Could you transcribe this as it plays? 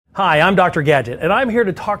Hi, I'm Dr. Gadget, and I'm here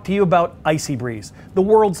to talk to you about IcyBreeze, the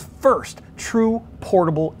world's first true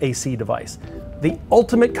portable AC device. The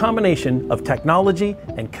ultimate combination of technology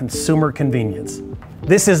and consumer convenience.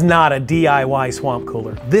 This is not a DIY swamp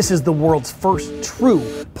cooler. This is the world's first true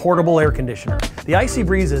portable air conditioner. The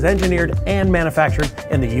IcyBreeze is engineered and manufactured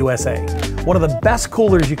in the USA. One of the best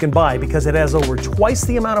coolers you can buy because it has over twice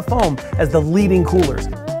the amount of foam as the leading coolers.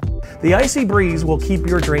 The IcyBreeze will keep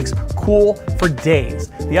your drinks cool for days.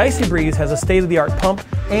 The IcyBreeze has a state-of-the-art pump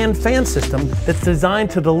and fan system that's designed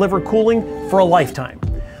to deliver cooling for a lifetime.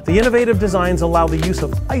 The innovative designs allow the use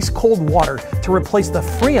of ice-cold water to replace the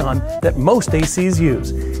freon that most ACs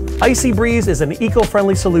use. IcyBreeze is an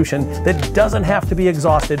eco-friendly solution that doesn't have to be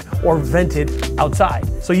exhausted or vented outside,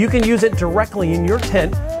 so you can use it directly in your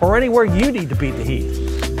tent or anywhere you need to beat the heat.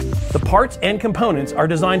 The parts and components are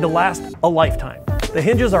designed to last a lifetime. The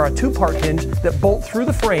hinges are a two-part hinge that bolt through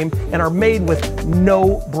the frame and are made with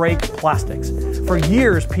no-break plastics. For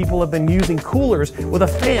years, people have been using coolers with a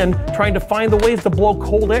fan trying to find the ways to blow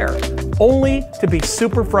cold air, only to be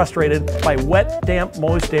super frustrated by wet, damp,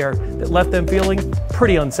 moist air that left them feeling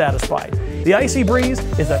pretty unsatisfied. The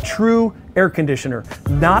IcyBreeze is a true air conditioner,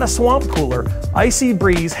 not a swamp cooler.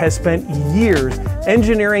 IcyBreeze has spent years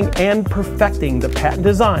engineering and perfecting the patent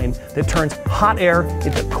design that turns hot air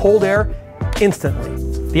into cold air instantly.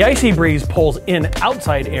 The IcyBreeze pulls in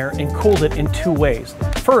outside air and cools it in two ways.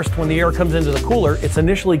 First, when the air comes into the cooler, it's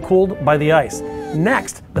initially cooled by the ice.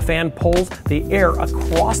 Next, the fan pulls the air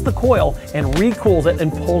across the coil and recools it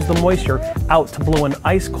and pulls the moisture out to blow an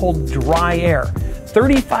ice-cold dry air,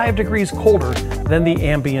 35 degrees colder than the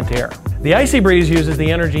ambient air. The IcyBreeze uses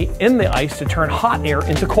the energy in the ice to turn hot air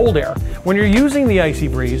into cold air. When you're using the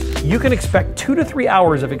IcyBreeze, you can expect 2 to 3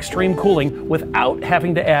 hours of extreme cooling without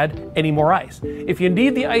having to add any more ice. If you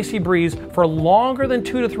need the IcyBreeze for longer than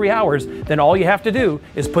 2 to 3 hours, then all you have to do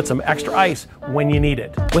is put some extra ice when you need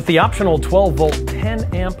it. With the optional 12-volt,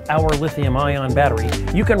 10-amp-hour lithium-ion battery,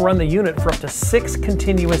 you can run the unit for up to 6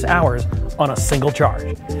 continuous hours on a single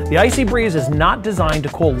charge. The IcyBreeze is not designed to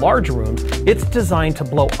cool large rooms. It's designed to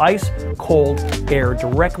blow ice-cold air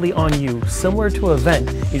directly on you, similar to a vent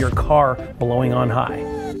in your car blowing on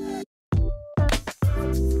high.